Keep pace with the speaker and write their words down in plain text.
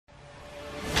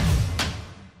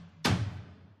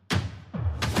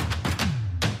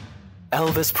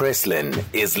Elvis Presslin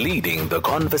is leading the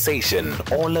conversation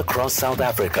all across South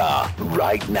Africa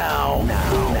right now.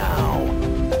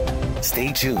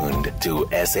 Stay tuned to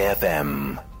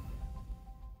SAFM.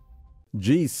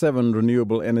 G7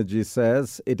 Renewable Energies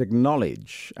says it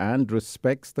acknowledges and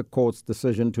respects the court's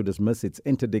decision to dismiss its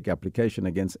interdict application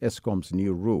against Eskom's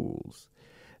new rules.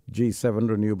 G7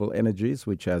 Renewable Energies,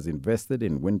 which has invested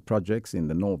in wind projects in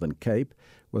the Northern Cape,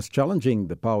 was challenging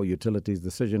the power utility's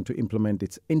decision to implement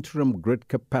its interim grid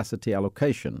capacity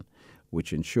allocation,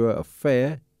 which ensure a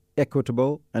fair,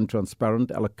 equitable and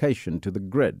transparent allocation to the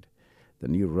grid. The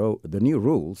new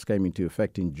rules came into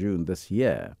effect in June this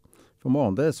year. For more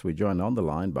on this, we join on the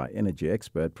line by energy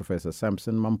expert Professor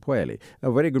Sampson Mamphweli.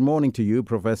 A very good morning to you,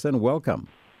 Professor, and welcome.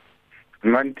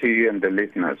 Good morning to you and the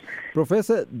listeners.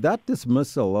 Professor, that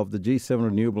dismissal of the G7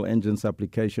 Renewable Engines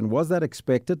application, was that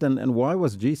expected, and why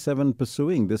was G7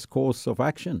 pursuing this course of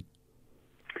action?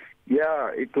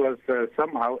 Yeah, it was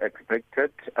somehow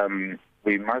expected.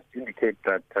 We must indicate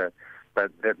that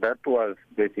that was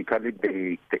basically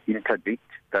the interdict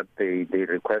that they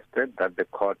requested that the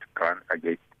court grant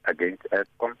against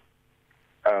Eskom.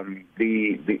 On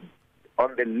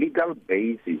the legal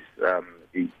basis,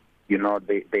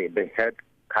 they had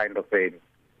kind of a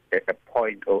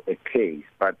point or a case,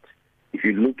 but if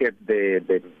you look at the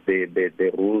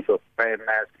rules of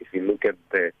fairness, if you look at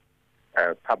the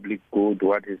public good,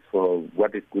 what is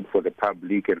good for the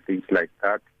public and things like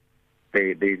that,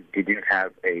 they didn't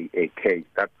have a case.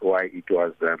 That's why it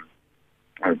was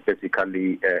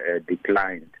basically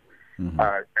declined. Mm-hmm.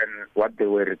 And what they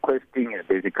were requesting is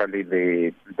basically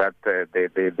that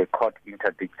the court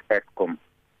interdicts Eskom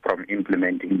from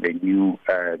implementing the new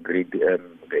grid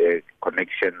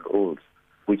connection rules,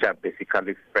 which are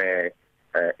basically fair,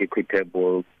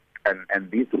 equitable,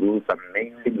 and these rules are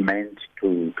mainly meant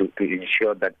to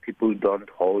ensure that people don't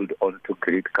hold on to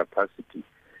grid capacity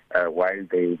while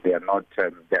they are not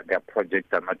their projects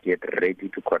are not yet ready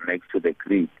to connect to the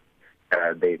grid.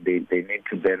 They need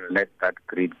to then let that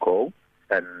grid go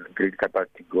and grid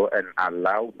capacity go and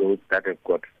allow those that have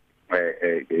got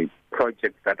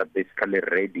projects that are basically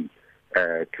ready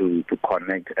to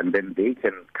connect, and then they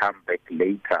can come back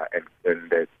later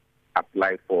and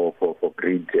apply for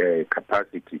grid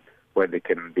capacity where they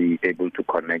can be able to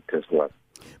connect as well.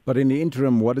 But in the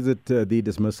interim, what does the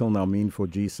dismissal now mean for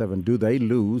G7? Do they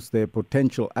lose their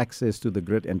potential access to the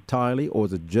grid entirely, or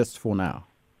is it just for now?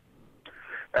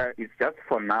 It's just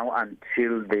for now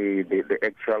until the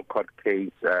actual court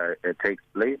case takes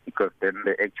place, because then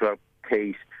the actual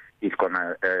case is going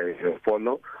to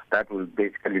follow. That will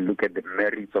basically look at the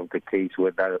merits of the case,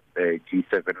 whether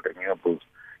G7 Renewables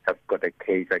have got a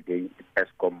case against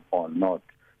Eskom or not.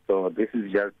 So this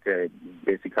is just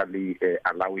basically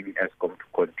allowing Eskom to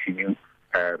continue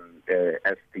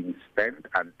as things stand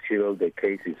until the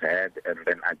case is heard and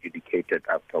then adjudicated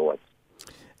afterwards.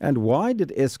 And why did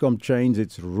Eskom change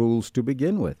its rules to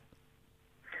begin with?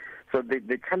 So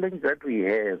the challenge that we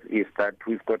have is that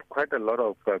we've got quite a lot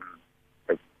of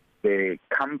the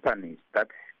companies that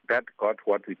got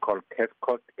what we call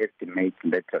cost estimate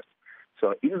letters.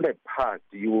 So in the past,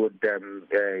 you would then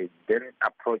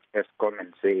approach Eskom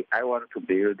and say, I want to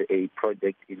build a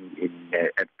project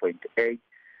at point A,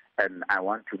 and I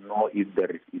want to know if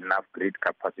there is enough grid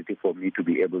capacity for me to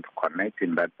be able to connect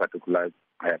in that particular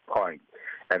point.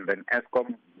 And then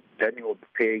Eskom, then you would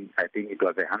pay, I think it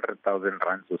was 100,000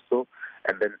 rands or so,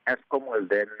 and then Eskom will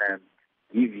then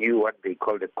give you what they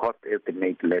call the cost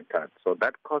estimate letter. So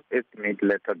that cost estimate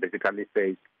letter basically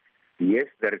says, yes,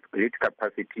 there is grid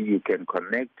capacity, you can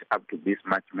connect up to this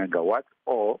much megawatts,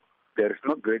 or there is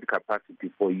no grid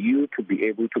capacity for you to be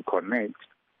able to connect.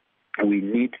 We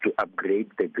need to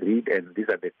upgrade the grid, and these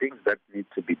are the things that need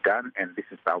to be done, and this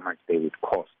is how much they would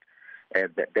cost.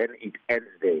 And then it ends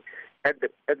there. At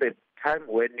the time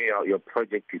when your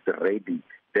project is ready,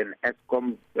 then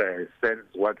Eskom sends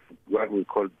what we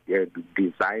call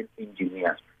design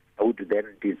engineers, who would then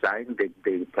design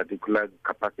the particular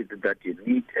capacity that you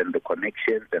need and the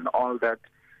connections and all that,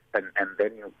 and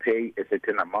then you pay a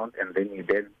certain amount, and then you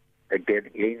then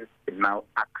gain now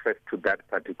access to that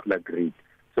particular grid.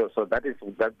 So that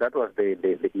was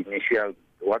the initial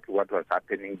what was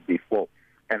happening before,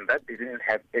 and that didn't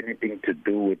have anything to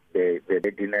do with the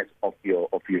readiness of your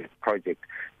project.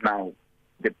 Now,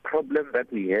 the problem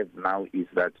that we have now is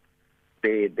that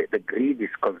the grid is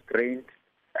constrained.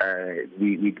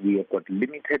 We have got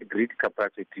limited grid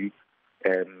capacity.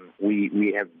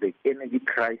 We have the energy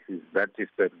crisis that is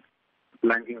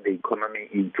plunging the economy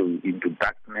into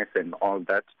darkness and all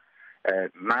that.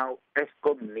 Now,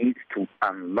 Eskom needs to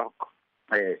unlock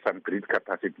some grid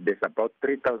capacity. There's about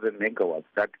 3,000 megawatts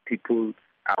that people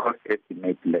cost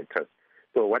estimate letters.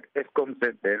 So what Eskom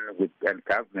said then and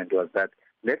government was that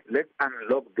let's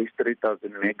unlock these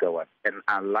 3,000 megawatts and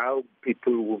allow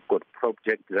people who've got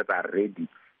projects that are ready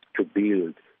to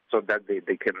build, so that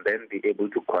they can then be able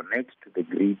to connect to the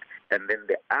grid, and then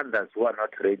the others who are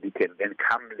not ready can then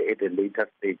come at a later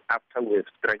stage after we've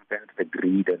strengthened the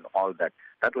grid and all that.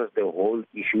 That was the whole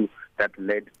issue that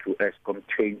led to Eskom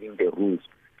changing the rules.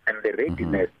 And the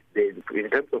readiness, in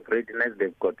terms of readiness,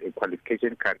 they've got a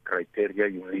qualification criteria.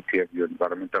 You need to have your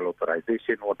environmental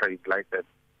authorization, water use license,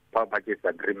 power purchase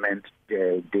agreement,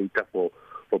 data for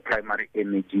primary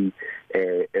energy,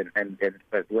 and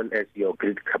as well as your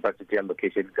grid capacity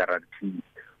allocation guarantee,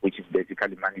 which is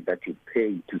basically money that you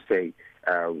pay to say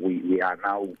we are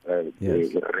now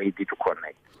ready to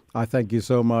connect. I thank you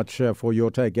so much for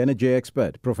your take. Energy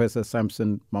expert, Professor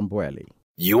Sampson Mamphweli.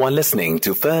 You are listening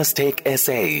to First Take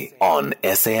SA on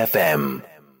SAFM.